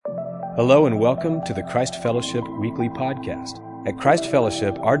Hello and welcome to the Christ Fellowship Weekly Podcast. At Christ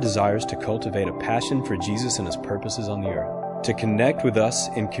Fellowship, our desire is to cultivate a passion for Jesus and His purposes on the earth. To connect with us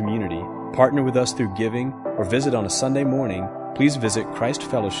in community, partner with us through giving, or visit on a Sunday morning, please visit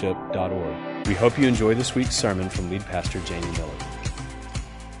christfellowship.org. We hope you enjoy this week's sermon from lead pastor Jamie Miller.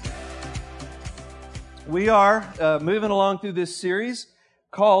 We are moving along through this series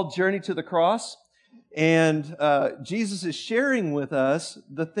called Journey to the Cross. And Jesus is sharing with us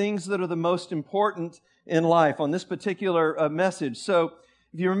the things that are the most important in life on this particular message. So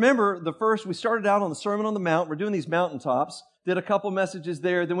if you remember, we started out on the Sermon on the Mount. We're doing these mountaintops, did a couple messages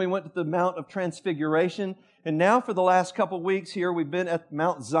there. Then we went to the Mount of Transfiguration. And now for the last couple weeks here, we've been at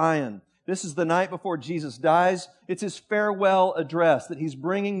Mount Zion. This is the night before Jesus dies. It's His farewell address that He's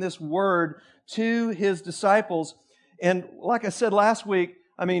bringing this word to His disciples. And like I said last week,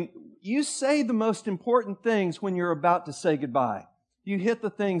 you say the most important things when you're about to say goodbye. You hit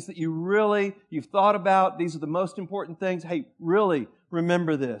the things that you've thought about. These are the most important things. Hey, really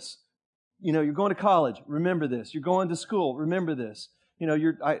remember this. You're going to college. Remember this. You're going to school. Remember this.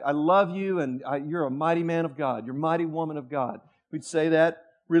 I love you and you're a mighty man of God. You're a mighty woman of God. We'd say that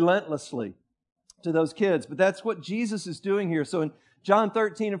relentlessly to those kids. But that's what Jesus is doing here. So in John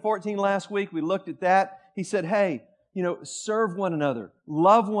 13 and 14 last week, we looked at that. He said, hey, serve one another,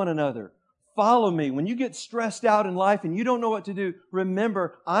 love one another, follow me. When you get stressed out in life and you don't know what to do,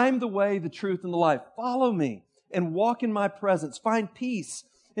 remember, I'm the way, the truth, and the life. Follow me and walk in my presence. Find peace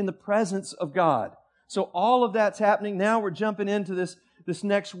in the presence of God. So all of that's happening. Now we're jumping into this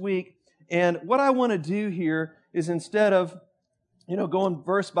next week. And what I want to do here is instead of, going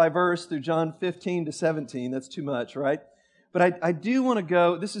verse by verse through John 15 to 17, that's too much, right? But I do want to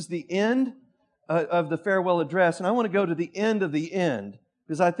go, this is the end of the farewell address, and I want to go to the end of the end,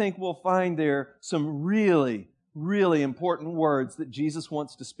 because I think we'll find there some really, really important words that Jesus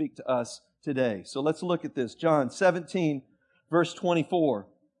wants to speak to us today. So let's look at this. John 17, verse 24.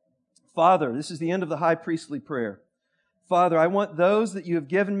 Father, this is the end of the high priestly prayer. Father, I want those that you have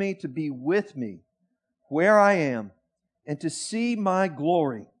given me to be with me where I am and to see my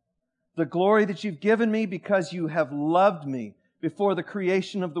glory, the glory that you've given me because you have loved me before the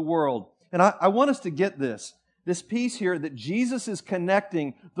creation of the world. And I want us to get this piece here that Jesus is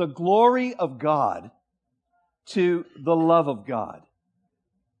connecting the glory of God to the love of God.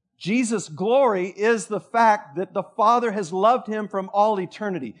 Jesus' glory is the fact that the Father has loved Him from all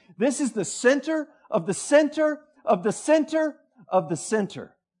eternity. This is the center of the center of the center of the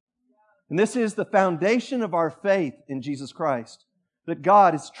center. And this is the foundation of our faith in Jesus Christ, that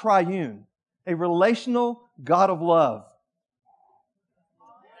God is triune, a relational God of love.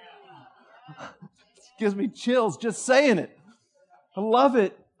 Gives me chills just saying it. I love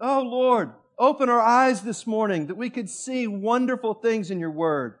it. Oh, Lord, open our eyes this morning that we could see wonderful things in Your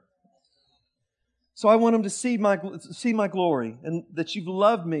Word. So I want them to see my glory and that You've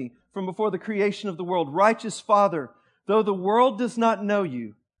loved me from before the creation of the world. Righteous Father, though the world does not know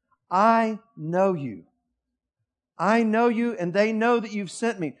You, I know You. I know You and they know that You've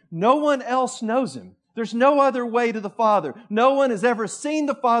sent me. No one else knows Him. There's no other way to the Father. No one has ever seen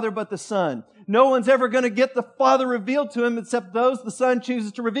the Father but the Son. No one's ever going to get the Father revealed to him except those the Son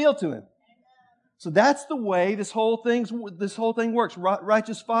chooses to reveal to him. So that's the way this whole thing works.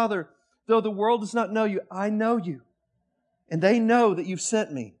 Righteous Father, though the world does not know You, I know You. And they know that You've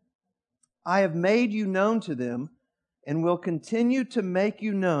sent me. I have made You known to them and will continue to make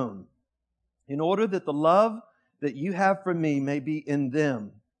You known in order that the love that You have for me may be in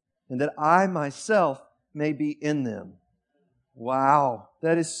them and that I myself may be in them. Wow,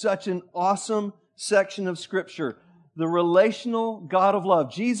 that is such an awesome section of Scripture. The relational God of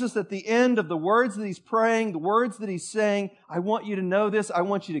love. Jesus, at the end of the words that He's praying, the words that He's saying, I want you to know this. I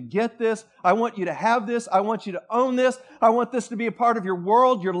want you to get this. I want you to have this. I want you to own this. I want this to be a part of your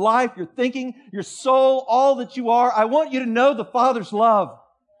world, your life, your thinking, your soul, all that you are. I want you to know the Father's love.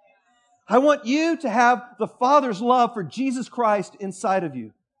 I want you to have the Father's love for Jesus Christ inside of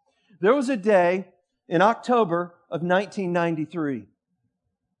you. There was a day in October of 1993.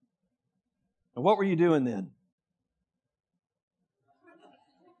 And what were you doing then?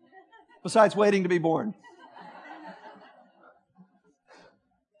 Besides waiting to be born.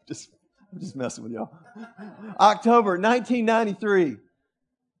 I'm just messing with y'all. October 1993.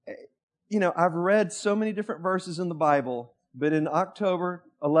 I've read so many different verses in the Bible, but in October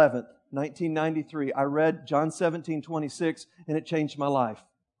 11th, 1993, I read John 17:26, and it changed my life.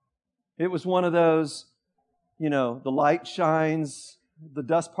 It was one of those, the light shines, the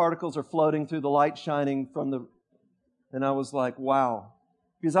dust particles are floating through the light shining and I was like, wow.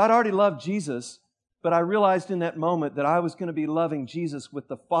 Because I'd already loved Jesus, But I realized in that moment that I was going to be loving Jesus with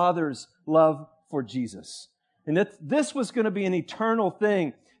the Father's love for Jesus. And that this was going to be an eternal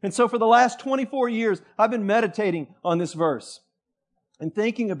thing. And so for the last 24 years, I've been meditating on this verse and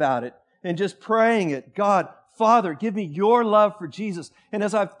thinking about it and just praying it. God, Father, give me your love for Jesus. And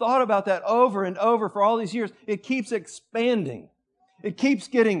as I've thought about that over and over for all these years, it keeps expanding. It keeps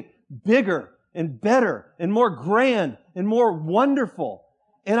getting bigger and better and more grand and more wonderful.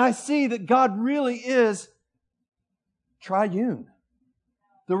 And I see that God really is triune.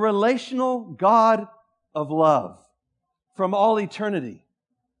 The relational God of love from all eternity.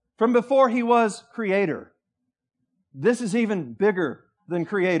 From before He was Creator. This is even bigger than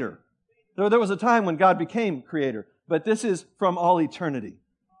Creator. Though there was a time when God became Creator. But this is from all eternity.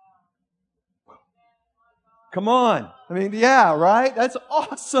 Come on. I mean, yeah, right? That's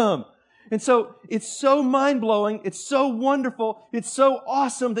awesome. And so it's so mind-blowing, it's so wonderful, it's so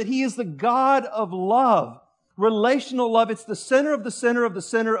awesome that He is the God of love. Relational love. It's the center of the center of the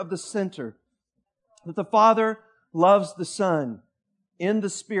center of the center. That the Father loves the Son in the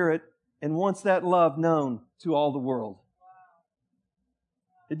Spirit and wants that love known to all the world.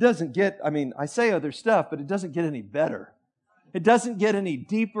 It doesn't get, I say other stuff, but it doesn't get any better. It doesn't get any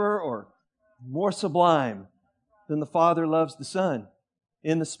deeper or more sublime than the Father loves the Son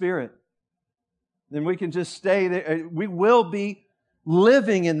in the Spirit. Then we can just stay there. We will be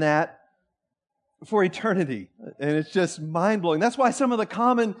living in that for eternity. And it's just mind-blowing. That's why some of the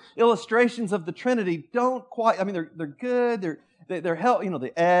common illustrations of the Trinity don't quite, they're good. They're help,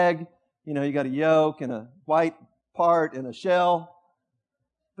 the egg, you got a yolk and a white part and a shell.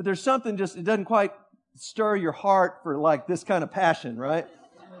 But there's something just, it doesn't quite stir your heart for like this kind of passion, right?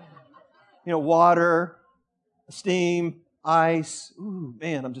 Water, steam, ice. Ooh,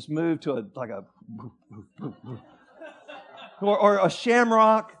 man, I'm just moved to or a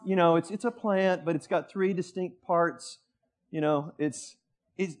shamrock. It's a plant, but it's got 3 distinct parts. It's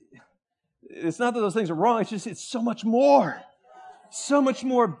not that those things are wrong. It's just it's so much more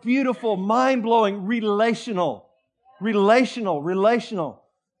beautiful, mind-blowing, relational.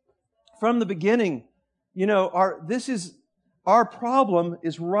 From the beginning, our problem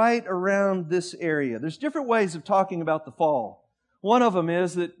is right around this area. There's different ways of talking about the fall. One of them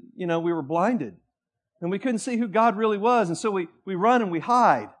is that, we were blinded and we couldn't see who God really was. And so we run and we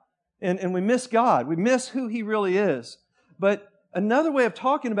hide and we miss God. We miss who He really is. But another way of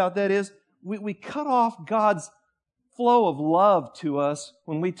talking about that is we cut off God's flow of love to us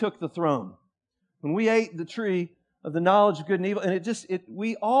when we took the throne. When we ate the tree of the knowledge of good and evil. And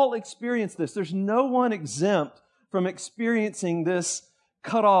we all experience this. There's no one exempt from experiencing this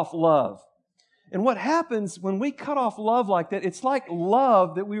cut off love. And what happens when we cut off love like that, it's like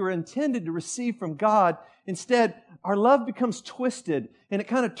love that we were intended to receive from God. Instead, our love becomes twisted and it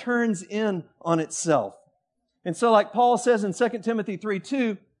kind of turns in on itself. And so like Paul says in 2 Timothy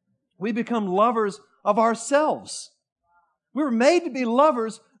 3:2, we become lovers of ourselves. We were made to be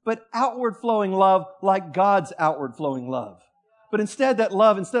lovers, but outward flowing love like God's outward flowing love. But instead, that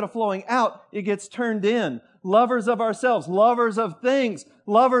love, instead of flowing out, it gets turned in. Lovers of ourselves, lovers of things,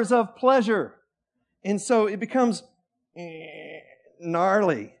 lovers of pleasure. And so it becomes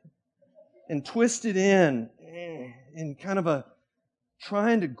gnarly and twisted in kind of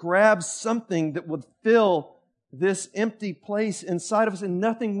trying to grab something that would fill this empty place inside of us, and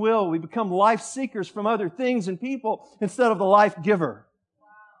nothing will. We become life seekers from other things and people instead of the life giver.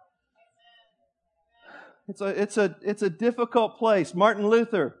 It's a difficult place. Martin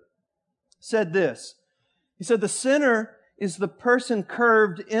Luther said this. He said, the sinner is the person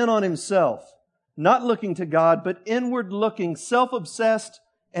curved in on himself, not looking to God, but inward looking, self-obsessed,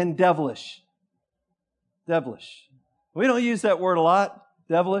 and devilish. Devilish. We don't use that word a lot,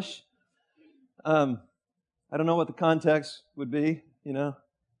 devilish. I don't know what the context would be, Oh,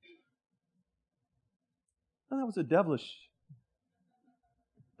 that was a devilish.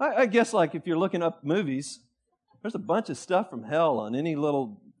 I guess like if you're looking up movies, there's a bunch of stuff from hell on any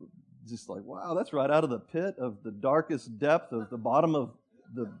little, just like, wow, that's right out of the pit of the darkest depth of the bottom of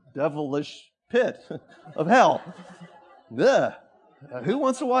the devilish pit of hell. Ugh. Who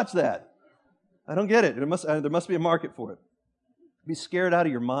wants to watch that? I don't get it. There must be a market for it. Be scared out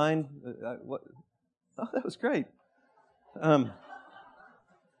of your mind. What? Oh, that was great.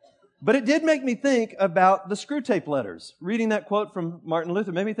 But it did make me think about the Screwtape Letters. Reading that quote from Martin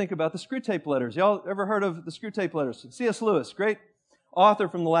Luther made me think about the Screwtape Letters. Y'all ever heard of the Screwtape Letters? C.S. Lewis, great author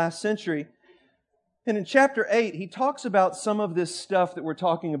from the last century. And in chapter 8, he talks about some of this stuff that we're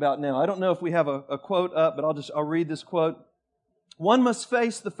talking about now. I don't know if we have a quote up, but I'll read this quote. One must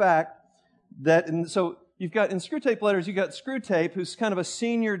face the fact that, and so You've got, in Screwtape Letters, you've got Screwtape, who's kind of a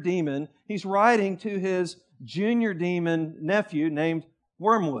senior demon. He's writing to his junior demon nephew named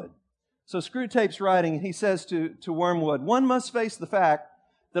Wormwood. So Screwtape's writing, and he says to Wormwood, one must face the fact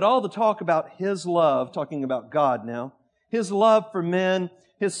that all the talk about his love, talking about God now, his love for men,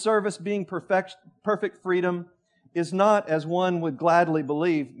 his service being perfect freedom, is not, as one would gladly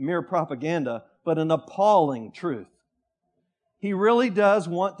believe, mere propaganda, but an appalling truth. He really does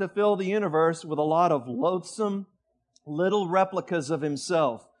want to fill the universe with a lot of loathsome little replicas of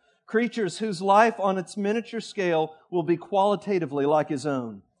himself, creatures whose life on its miniature scale will be qualitatively like his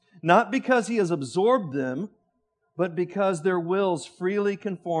own, not because he has absorbed them, but because their wills freely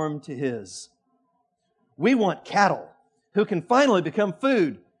conform to his. We want cattle who can finally become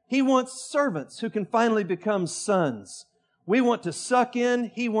food. He wants servants who can finally become sons. We want to suck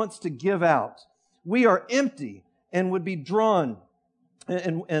in. He wants to give out. We are empty and would be drawn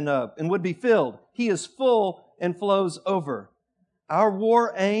and would be filled. He is full and flows over. Our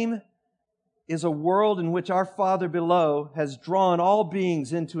war aim is a world in which our Father below has drawn all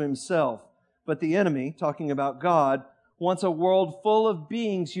beings into Himself. But the enemy, talking about God, wants a world full of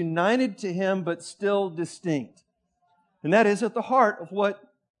beings united to Him but still distinct. And that is at the heart of what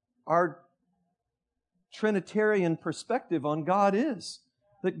our Trinitarian perspective on God is.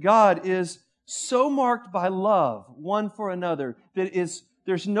 That God is so marked by love one for another that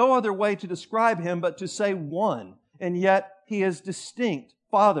there's no other way to describe Him but to say one. And yet He is distinct.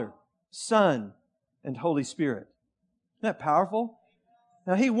 Father, Son, and Holy Spirit. Isn't that powerful?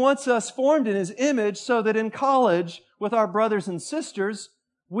 Now He wants us formed in His image so that in college with our brothers and sisters,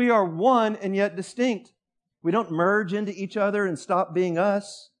 we are one and yet distinct. We don't merge into each other and stop being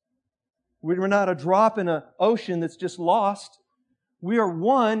us. We're not a drop in an ocean that's just lost. We are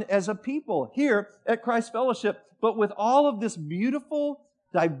one as a people here at Christ Fellowship, but with all of this beautiful,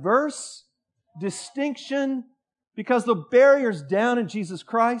 diverse distinction, because the barrier's down in Jesus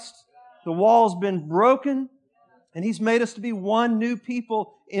Christ, the wall's been broken, and He's made us to be one new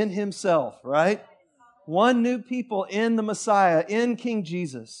people in Himself, right? One new people in the Messiah, in King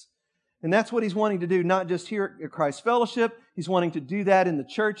Jesus. And that's what He's wanting to do, not just here at Christ Fellowship. He's wanting to do that in the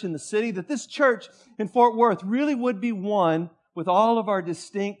church in the city, that this church in Fort Worth really would be one with all of our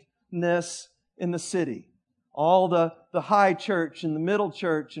distinctness in the city. All the high church and the middle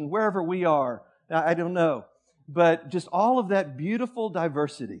church and wherever we are. I don't know. But just all of that beautiful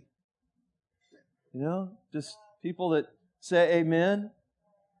diversity. You know, just people that say amen.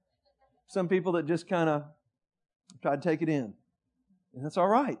 Some people that just kind of try to take it in. And that's all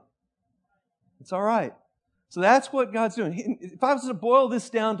right. It's all right. So that's what God's doing. If I was to boil this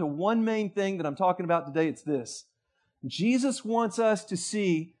down to one main thing that I'm talking about today, it's this. Jesus wants us to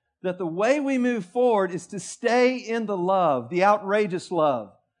see that the way we move forward is to stay in the love, the outrageous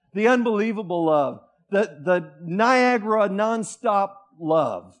love, the unbelievable love, the Niagara nonstop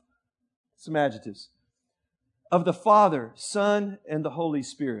love. Some adjectives. Of the Father, Son, and the Holy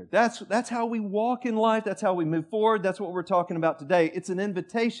Spirit. That's how we walk in life. That's how we move forward. That's what we're talking about today. It's an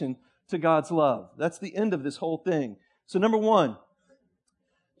invitation to God's love. That's the end of this whole thing. So number one,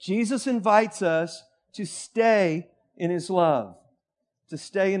 Jesus invites us to stay in His love. To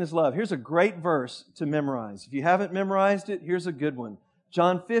stay in His love. Here's a great verse to memorize. If you haven't memorized it, here's a good one.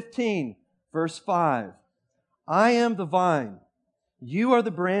 John 15, verse 5. I am the vine. You are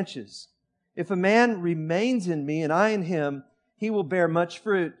the branches. If a man remains in me and I in him, he will bear much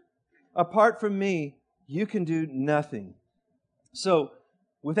fruit. Apart from me, you can do nothing. So,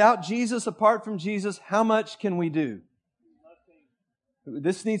 without Jesus, apart from Jesus, how much can we do? Nothing.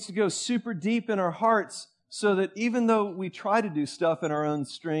 This needs to go super deep in our hearts so that even though we try to do stuff in our own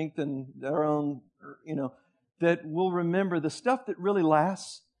strength and our own, that we'll remember the stuff that really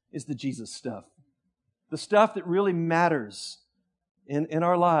lasts is the Jesus stuff. The stuff that really matters in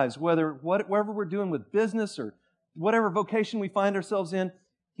our lives, whatever we're doing with business or whatever vocation we find ourselves in,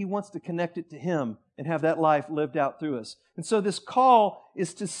 He wants to connect it to Him and have that life lived out through us. And so this call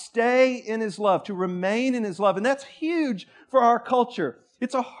is to stay in His love, to remain in His love. And that's huge for our culture.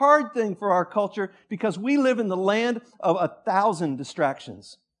 It's a hard thing for our culture because we live in the land of 1,000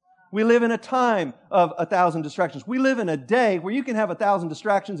 distractions. We live in a time of 1,000 distractions. We live in a day where you can have 1,000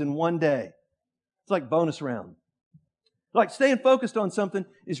 distractions in one day. It's like bonus round. Like staying focused on something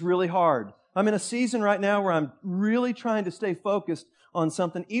is really hard. I'm in a season right now where I'm really trying to stay focused on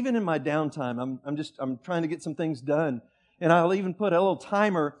something, even in my downtime. I'm trying to get some things done. And I'll even put a little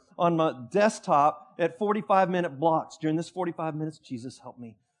timer on my desktop at 45-minute blocks. During this 45 minutes, Jesus, help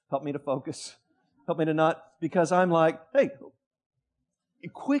me to focus. Help me to not, because I'm like, hey,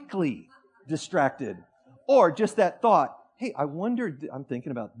 quickly distracted. Or just that thought, hey, I wonder, I'm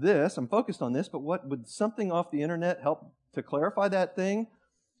thinking about this, I'm focused on this, but what would something off the internet help to clarify that thing?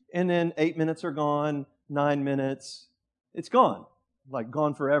 And then 8 minutes are gone, 9 minutes, it's gone. Like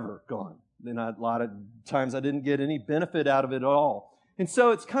gone forever, gone. And a lot of times I didn't get any benefit out of it at all. And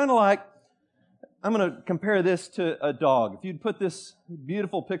so it's kind of like, I'm going to compare this to a dog. If you'd put this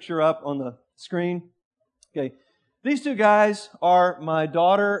beautiful picture up on the screen. Okay, these two guys are my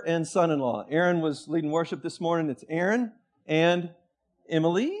daughter and son-in-law. Aaron was leading worship this morning. It's Aaron and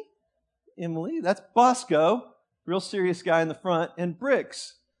Emily. Emily, that's Bosco, real serious guy in the front, and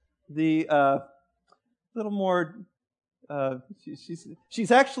Bricks, the little more...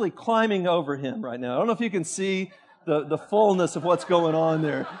 She's actually climbing over him right now. I don't know if you can see the fullness of what's going on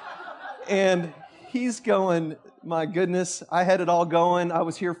there. And he's going, my goodness, I had it all going. I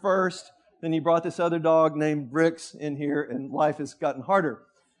was here first. Then he brought this other dog named Bricks in here, and life has gotten harder.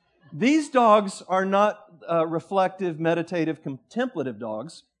 These dogs are not reflective, meditative, contemplative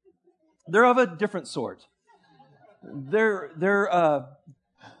dogs. They're of a different sort. They're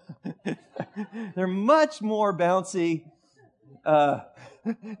much more bouncy.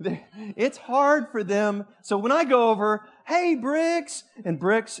 It's hard for them. So when I go over, hey, Bricks, and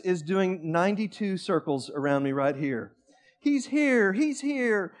Bricks is doing 92 circles around me right here. He's here.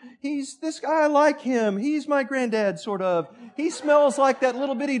 He's this guy, I like him. He's my granddad, sort of. He smells like that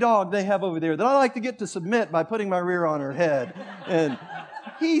little bitty dog they have over there that I like to get to submit by putting my rear on her head. And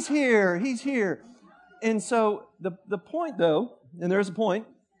he's here. And so the point, though, and there's a point,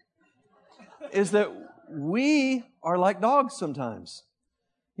 is that we are like dogs sometimes.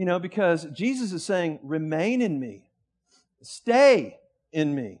 You know, because Jesus is saying, remain in me. Stay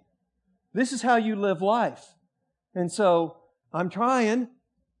in me. This is how you live life. And so I'm trying.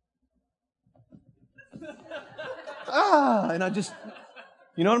 And I just,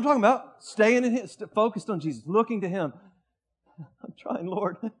 you know what I'm talking about? Staying in Him, focused on Jesus, looking to Him. I'm trying,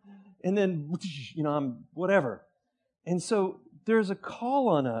 Lord. And then, you know, I'm whatever. And so there's a call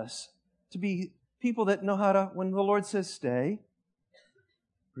on us to be people that know how to, when the Lord says stay,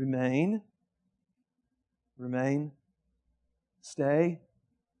 remain, stay,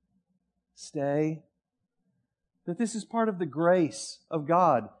 that this is part of the grace of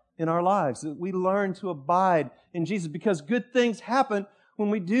God in our lives, that we learn to abide in Jesus, because good things happen when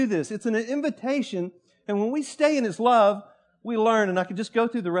we do this. It's an invitation, and when we stay in His love, we learn, and I could just go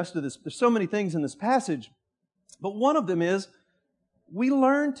through the rest of this. There's so many things in this passage, but one of them is we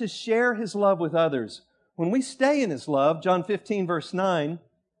learn to share His love with others. When we stay in His love, John 15, verse 9,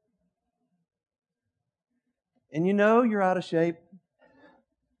 and you know you're out of shape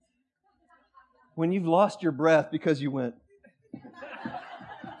when you've lost your breath because you went.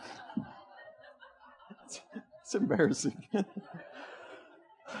 It's embarrassing.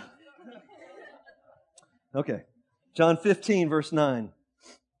 Okay. John 15, verse 9.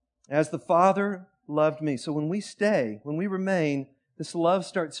 As the Father loved me. So when we stay, when we remain, this love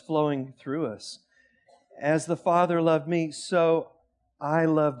starts flowing through us. As the Father loved me, so I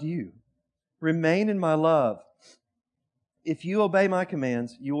loved you. Remain in my love. If you obey my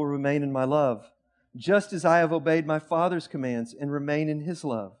commands, you will remain in my love, just as I have obeyed my Father's commands and remain in His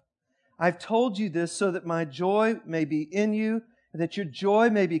love. I've told you this so that my joy may be in you, and that your joy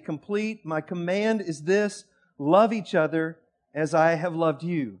may be complete. My command is this: love each other as I have loved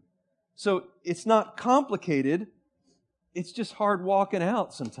you. So it's not complicated. It's just hard walking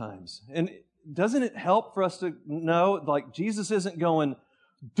out sometimes. And doesn't it help for us to know, like, Jesus isn't going,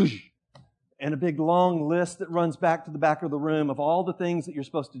 and a big long list that runs back to the back of the room of all the things that you're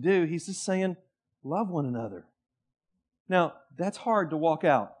supposed to do. He's just saying, love one another. Now, that's hard to walk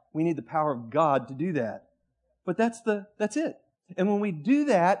out. We need the power of God to do that. But that's it. And when we do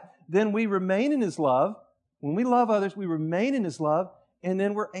that, then we remain in His love. When we love others, we remain in His love. And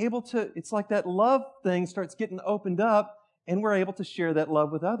then we're able to, it's like that love thing starts getting opened up, and we're able to share that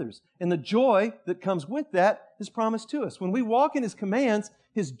love with others. And the joy that comes with that is promised to us. When we walk in His commands,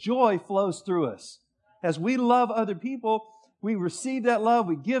 His joy flows through us. As we love other people, we receive that love,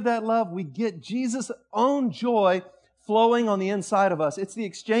 we give that love, we get Jesus' own joy flowing on the inside of us. It's the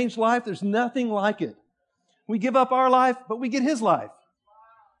exchange life. There's nothing like it. We give up our life, but we get His life.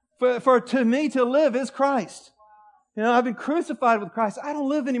 For to me to live is Christ. You know, I've been crucified with Christ. I don't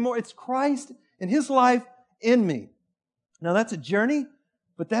live anymore. It's Christ and His life in me. Now that's a journey,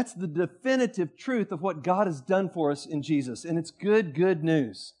 but that's the definitive truth of what God has done for us in Jesus. And it's good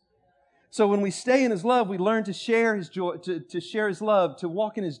news. So when we stay in His love, we learn to share His joy, to share His love, to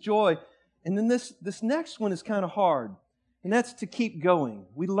walk in His joy. And then this next one is kind of hard. And that's to keep going.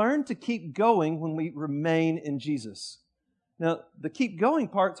 We learn to keep going when we remain in Jesus. Now, the keep going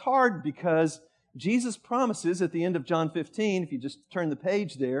part's hard because Jesus promises at the end of John 15, if you just turn the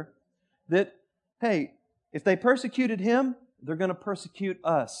page there, that, hey, if they persecuted Him, they're going to persecute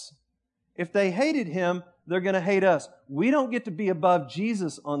us. If they hated Him, they're going to hate us. We don't get to be above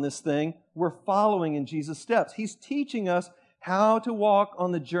Jesus on this thing. We're following in Jesus' steps. He's teaching us how to walk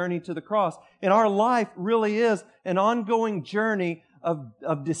on the journey to the cross. And our life really is an ongoing journey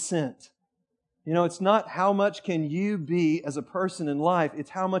of descent. You know, it's not how much can you be as a person in life,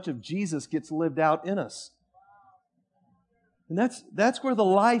 it's how much of Jesus gets lived out in us. And that's where the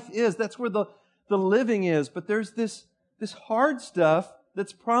life is. That's where the living is. But there's this hard stuff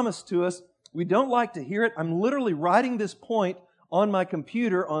that's promised to us. We don't like to hear it. I'm literally writing this point on my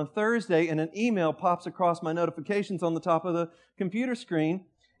computer on Thursday, and an email pops across my notifications on the top of the computer screen.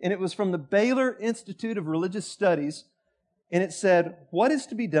 And it was from the Baylor Institute of Religious Studies. And it said, "What is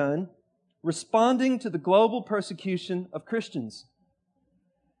to be done responding to the global persecution of Christians?"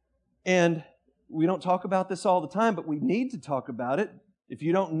 And we don't talk about this all the time, but we need to talk about it. If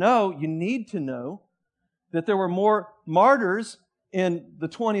you don't know, you need to know that there were more martyrs in the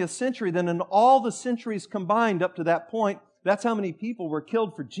 20th century than in all the centuries combined up to that point. That's how many people were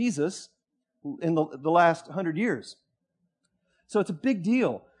killed for Jesus in the last 100 years. So it's a big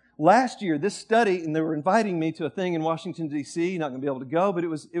deal. Last year, this study, and they were inviting me to a thing in Washington, D.C., not going to be able to go, but it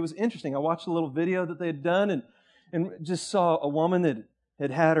was interesting. I watched a little video that they had done and just saw a woman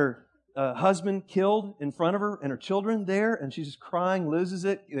that had her husband killed in front of her and her children there, and she's just crying, loses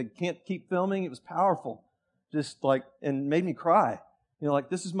it. They can't keep filming. It was powerful. Just like, and made me cry. You know, like,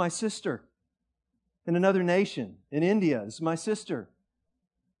 this is my sister in another nation, in India. This is my sister.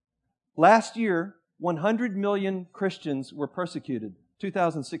 Last year, 100 million Christians were persecuted,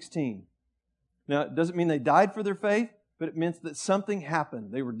 2016. Now, it doesn't mean they died for their faith, but it means that something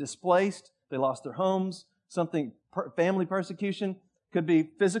happened. They were displaced. They lost their homes. Family persecution, could be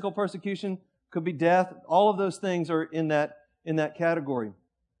physical persecution, could be death. All of those things are in that category.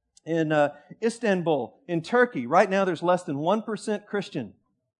 In Istanbul, in Turkey, right now there's less than 1% Christian.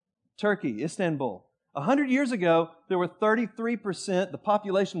 Turkey, Istanbul. 100 years ago, there were 33%, the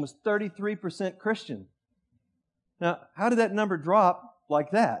population was 33% Christian. Now, how did that number drop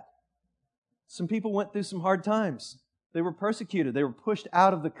like that? Some people went through some hard times. They were persecuted. They were pushed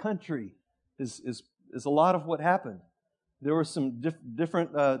out of the country, is a lot of what happened. There was some different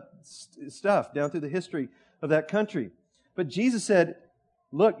stuff down through the history of that country. But Jesus said,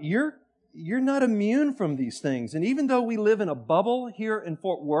 look, you're not immune from these things. And even though we live in a bubble here in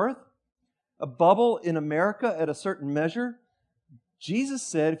Fort Worth, a bubble in America at a certain measure, Jesus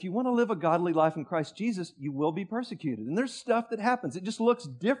said, if you want to live a godly life in Christ Jesus, you will be persecuted. And there's stuff that happens. It just looks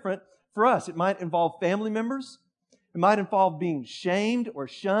different for us. It might involve family members. It might involve being shamed or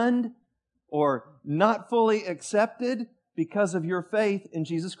shunned or not fully accepted because of your faith in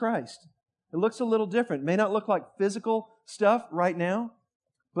Jesus Christ. It looks a little different. It may not look like physical stuff right now,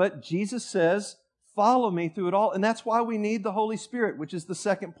 but Jesus says, follow me through it all. And that's why we need the Holy Spirit, which is the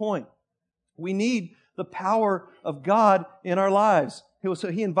second point. We need the power of God in our lives. So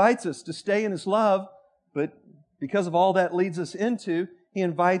He invites us to stay in His love, but because of all that leads us into, He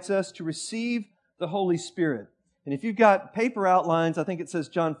invites us to receive the Holy Spirit. And if you've got paper outlines, I think it says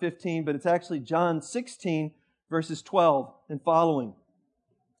John 15, but it's actually John 16, verses 12 and following.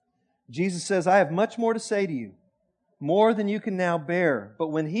 Jesus says, I have much more to say to you, more than you can now bear. But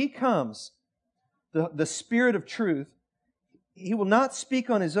when He comes, the Spirit of truth, He will not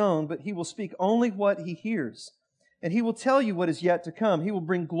speak on His own, but He will speak only what He hears. And He will tell you what is yet to come. He will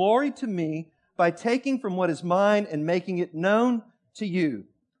bring glory to me by taking from what is mine and making it known to you.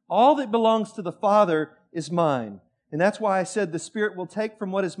 All that belongs to the Father is mine. And that's why I said the Spirit will take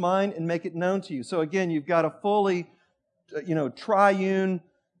from what is mine and make it known to you. So again, you've got a fully, triune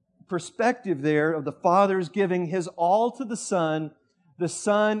perspective there of the Father's giving His all to the Son. The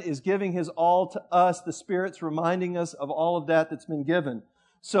Son is giving His all to us. The Spirit's reminding us of all of that's been given.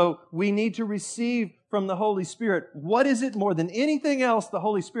 So we need to receive from the Holy Spirit. What is it more than anything else the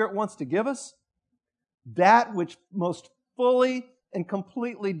Holy Spirit wants to give us? That which most fully and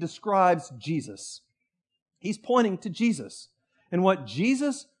completely describes Jesus. He's pointing to Jesus. And what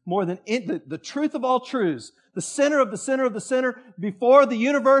Jesus, more than the truth of all truths, the center of the center of the center, before the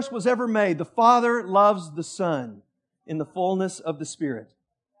universe was ever made, the Father loves the Son in the fullness of the Spirit.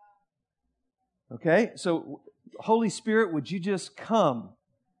 Okay? So, Holy Spirit, would you just come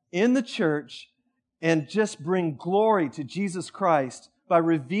in the church and just bring glory to Jesus Christ by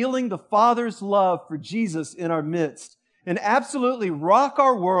revealing the Father's love for Jesus in our midst, and absolutely rock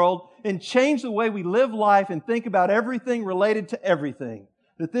our world and change the way we live life and think about everything related to everything.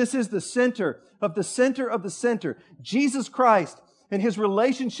 That this is the center of the center of the center. Jesus Christ and His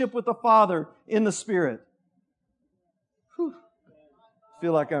relationship with the Father in the Spirit. Whew. I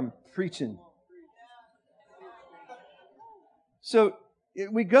feel like I'm preaching. So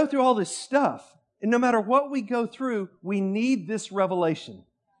we go through all this stuff, and no matter what we go through, we need this revelation.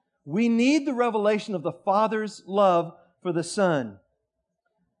 We need the revelation of the Father's love for the Son.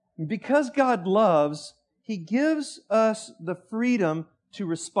 Because God loves, He gives us the freedom to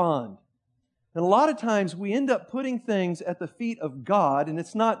respond. And a lot of times we end up putting things at the feet of God, and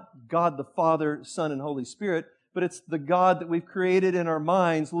it's not God the Father, Son, and Holy Spirit, but it's the God that we've created in our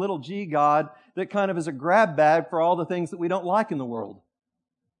minds, little g God, that kind of is a grab bag for all the things that we don't like in the world.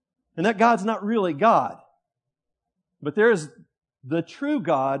 And that God's not really God. But there's the true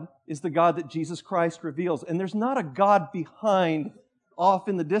God is the God that Jesus Christ reveals. And there's not a God behind, off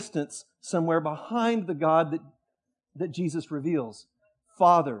in the distance, somewhere behind the God that Jesus reveals.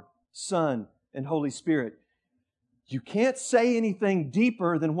 Father, Son, and Holy Spirit. You can't say anything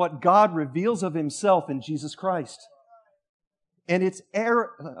deeper than what God reveals of Himself in Jesus Christ. And it's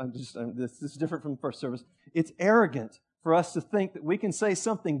this is different from the first service. It's arrogant for us to think that we can say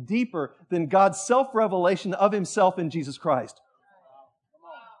something deeper than God's self-revelation of Himself in Jesus Christ.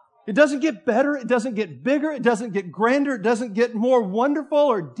 It doesn't get better, it doesn't get bigger, it doesn't get grander, it doesn't get more wonderful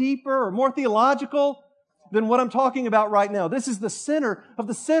or deeper or more theological than what I'm talking about right now. This is the center of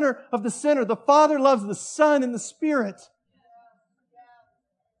the center of the center. The Father loves the Son and the Spirit.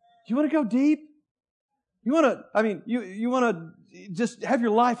 You want to go deep? You want to just have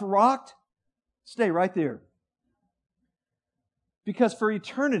your life rocked? Stay right there. Because for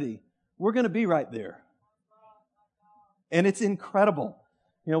eternity, we're going to be right there. And it's incredible.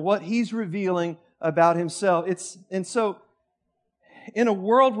 You know, what He's revealing about Himself. And so, in a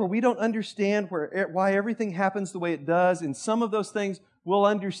world where we don't understand why everything happens the way it does, and some of those things we'll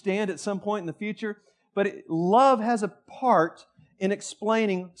understand at some point in the future, but love has a part in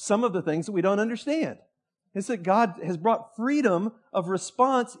explaining some of the things that we don't understand. It's that God has brought freedom of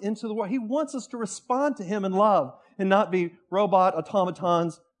response into the world. He wants us to respond to Him in love and not be robot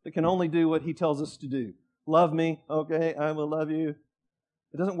automatons that can only do what He tells us to do. Love me, okay, I will love you.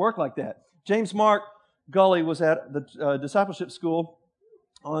 It doesn't work like that. James Mark Gully was at the discipleship school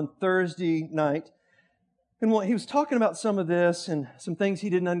on Thursday night, and he was talking about some of this and some things he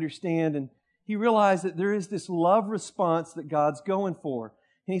didn't understand, and he realized that there is this love response that God's going for.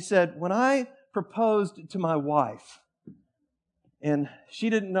 And he said, when I proposed to my wife, and she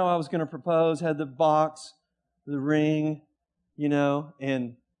didn't know I was going to propose, had the box, the ring,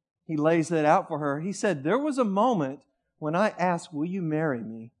 and he lays that out for her. He said, there was a moment when I asked, will you marry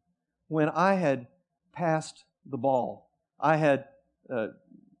me? When I had passed the ball. I had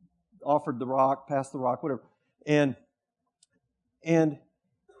offered the rock, passed the rock, whatever. And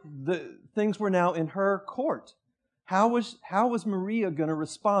the things were now in her court. How was Maria going to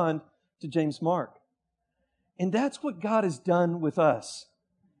respond to James Mark? And that's what God has done with us.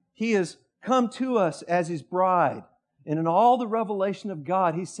 He has come to us as His bride. And in all the revelation of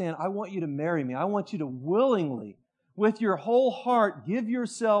God, He's saying, I want you to marry me. I want you to willingly, with your whole heart, give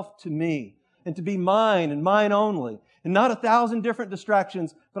yourself to me and to be mine and mine only. And not 1,000 different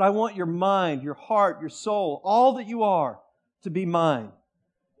distractions, but I want your mind, your heart, your soul, all that you are to be mine.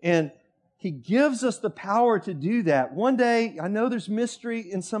 And He gives us the power to do that. One day, I know there's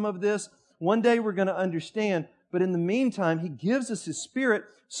mystery in some of this. One day we're going to understand. But in the meantime, He gives us His Spirit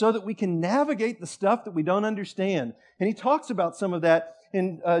so that we can navigate the stuff that we don't understand. And He talks about some of that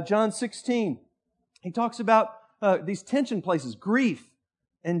in John 16. He talks about these tension places, grief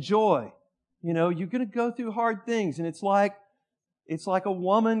and joy. You're going to go through hard things, and it's like a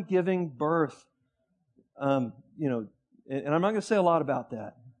woman giving birth. And I'm not going to say a lot about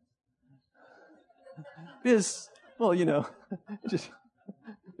that. Because,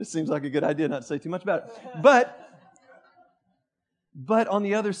 it seems like a good idea not to say too much about it. But on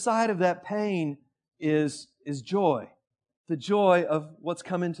the other side of that pain is joy. The joy of what's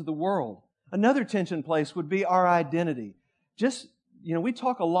come into the world. Another tension place would be our identity. We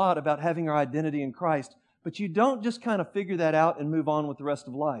talk a lot about having our identity in Christ, but you don't just kind of figure that out and move on with the rest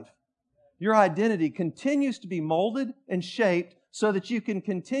of life. Your identity continues to be molded and shaped so that you can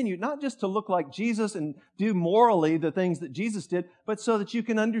continue, not just to look like Jesus and do morally the things that Jesus did, but so that you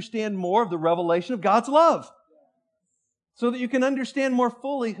can understand more of the revelation of God's love. So that you can understand more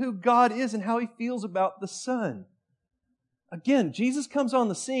fully who God is and how He feels about the Son. Again, Jesus comes on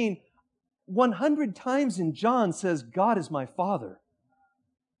the scene 100 times in John says, God is my Father.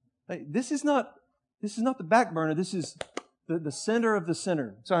 This is not the back burner. This is the center of the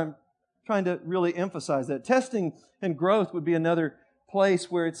center. So I'm trying to really emphasize that. Testing and growth would be another place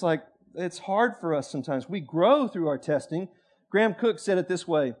where it's hard for us sometimes. We grow through our testing, Graham Cook said it this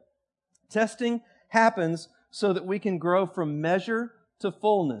way: testing happens so that we can grow from measure to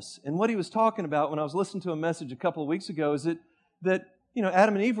fullness. And what he was talking about when I was listening to a message a couple of weeks ago is that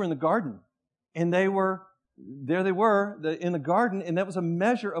Adam and Eve were in the garden, and they were in the garden, and that was a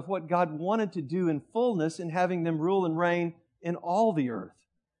measure of what God wanted to do in fullness in having them rule and reign in all the earth.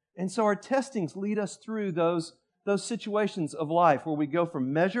 And so our testings lead us through those situations of life where we go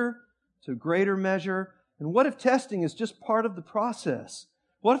from measure to greater measure. And what if testing is just part of the process?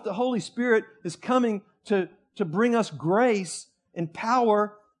 What if the Holy Spirit is coming to bring us grace and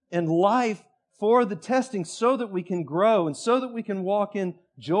power and life for the testing so that we can grow and so that we can walk in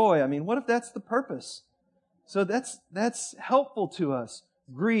joy? I mean, what if that's the purpose? So that's helpful to us.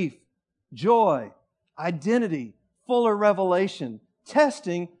 Grief, joy, identity, fuller revelation,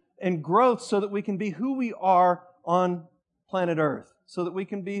 testing, and growth so that we can be who we are on planet Earth, so that we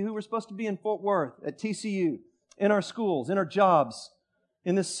can be who we're supposed to be in Fort Worth, at TCU, in our schools, in our jobs,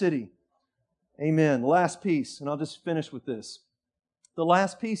 in this city. Amen. Last piece, and I'll just finish with this. The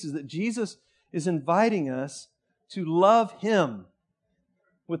last piece is that Jesus is inviting us to love Him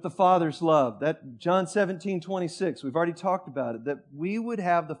with the Father's love. That John 17:26, we've already talked about it, that we would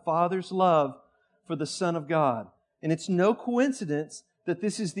have the Father's love for the Son of God. And it's no coincidence that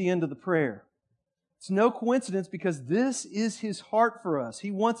this is the end of the prayer. It's no coincidence because this is His heart for us.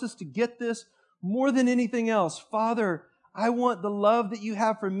 He wants us to get this more than anything else. Father, I want the love that You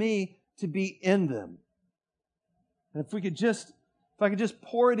have for me to be in them. And if I could just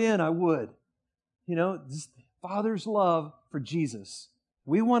pour it in, I would. This Father's love for Jesus.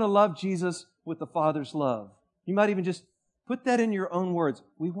 We want to love Jesus with the Father's love. You might even just put that in your own words.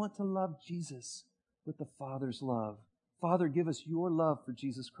 We want to love Jesus with the Father's love. Father, give us Your love for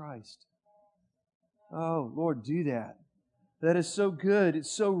Jesus Christ. Oh, Lord, do that. That is so good. It's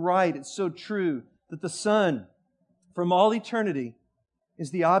so right. It's so true that the Son, from all eternity,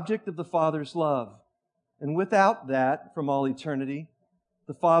 is the object of the Father's love. And without that, from all eternity,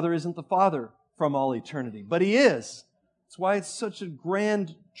 the Father isn't the Father from all eternity. But He is. That's why it's such a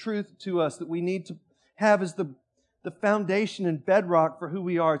grand truth to us that we need to have as the foundation and bedrock for who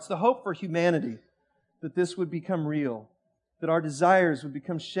we are. It's the hope for humanity that this would become real, that our desires would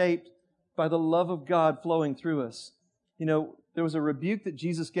become shaped by the love of God flowing through us. There was a rebuke that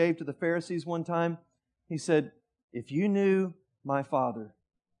Jesus gave to the Pharisees one time. He said, if you knew my Father,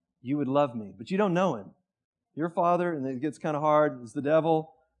 you would love me, but you don't know Him. Your father, and it gets kind of hard, is the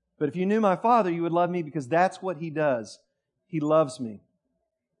devil. But if you knew my Father, you would love me because that's what He does. He loves me.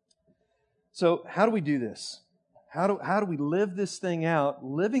 So how do we do this? How do we live this thing out?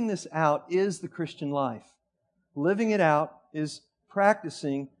 Living this out is the Christian life. Living it out is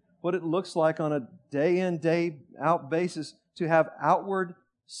practicing what it looks like on a day in, day out basis to have outward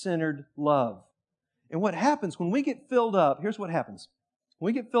centered love. And what happens when we get filled up, here's what happens.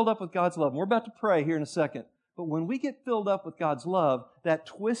 When we get filled up with God's love, and we're about to pray here in a second, but when we get filled up with God's love, that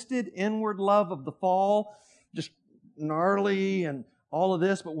twisted inward love of the fall, just gnarly and all of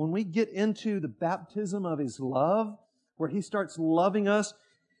this, but when we get into the baptism of His love, where He starts loving us,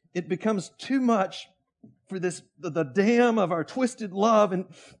 it becomes too much for the dam of our twisted love, and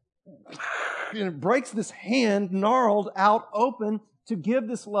it breaks this hand gnarled out open to give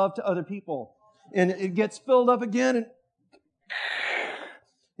this love to other people. And it gets filled up again,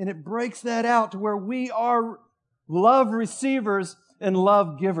 and it breaks that out to where we are love receivers and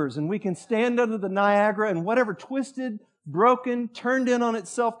love givers. And we can stand under the Niagara, and whatever twisted, broken, turned in on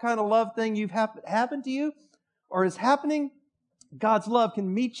itself kind of love thing you've happened to you or is happening, God's love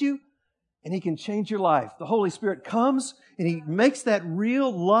can meet you and He can change your life. The Holy Spirit comes and He makes that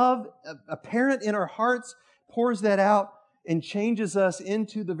real love apparent in our hearts, pours that out, and changes us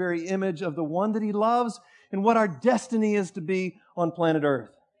into the very image of the one that He loves and what our destiny is to be on planet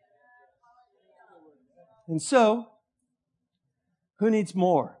Earth. And so, who needs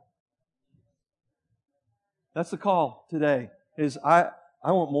more? That's the call today, is I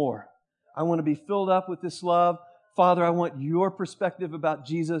want more. I want to be filled up with this love. Father, I want Your perspective about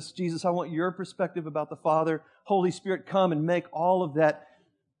Jesus. Jesus, I want Your perspective about the Father. Holy Spirit, come and make all of that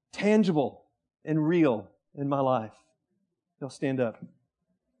tangible and real in my life. They'll stand up.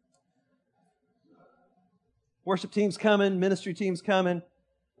 Worship team's coming, ministry team's coming.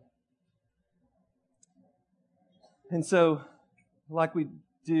 And so, like we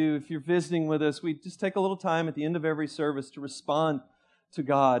do, if you're visiting with us, we just take a little time at the end of every service to respond to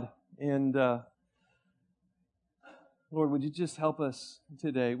God. And Lord, would You just help us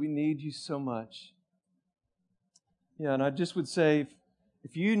today? We need You so much. Yeah, and I just would say,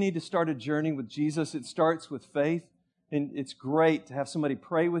 if you need to start a journey with Jesus, it starts with faith. And it's great to have somebody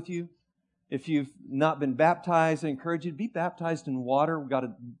pray with you. If you've not been baptized, I encourage you to be baptized in water.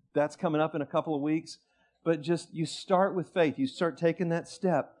 That's coming up in a couple of weeks. But just, you start with faith. You start taking that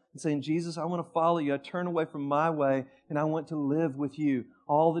step and saying, Jesus, I want to follow you. I turn away from my way, and I want to live with you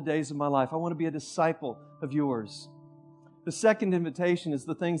all the days of my life. I want to be a disciple of yours. The second invitation is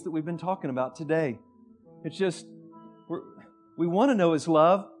the things that we've been talking about today. It's just, we want to know His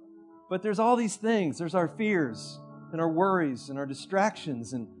love, but there's all these things. There's our fears and our worries and our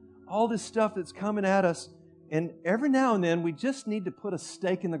distractions and all this stuff that's coming at us. And every now and then, we just need to put a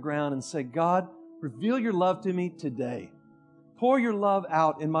stake in the ground and say, God, reveal your love to me today. Pour your love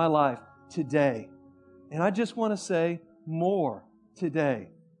out in my life today. And I just want to say more today.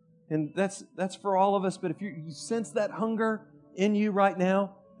 And that's for all of us. But if you sense that hunger in you right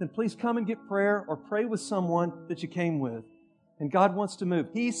now, then please come and get prayer or pray with someone that you came with. And God wants to move.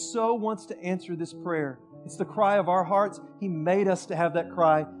 He so wants to answer this prayer. It's the cry of our hearts. He made us to have that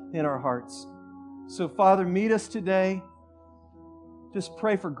cry in our hearts. So, Father, meet us today. Just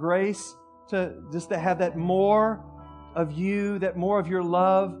pray for grace to have that more of you, that more of your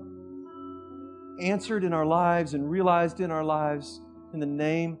love answered in our lives and realized in our lives. In the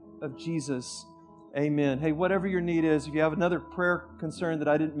name of Jesus, amen. Hey, whatever your need is, if you have another prayer concern that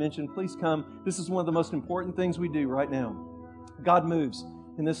I didn't mention, please come. This is one of the most important things we do right now. God moves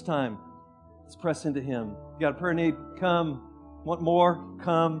in this time. Let's press into Him. You got a prayer need? Come. Want more?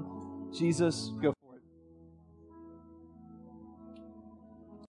 Come. Jesus, go.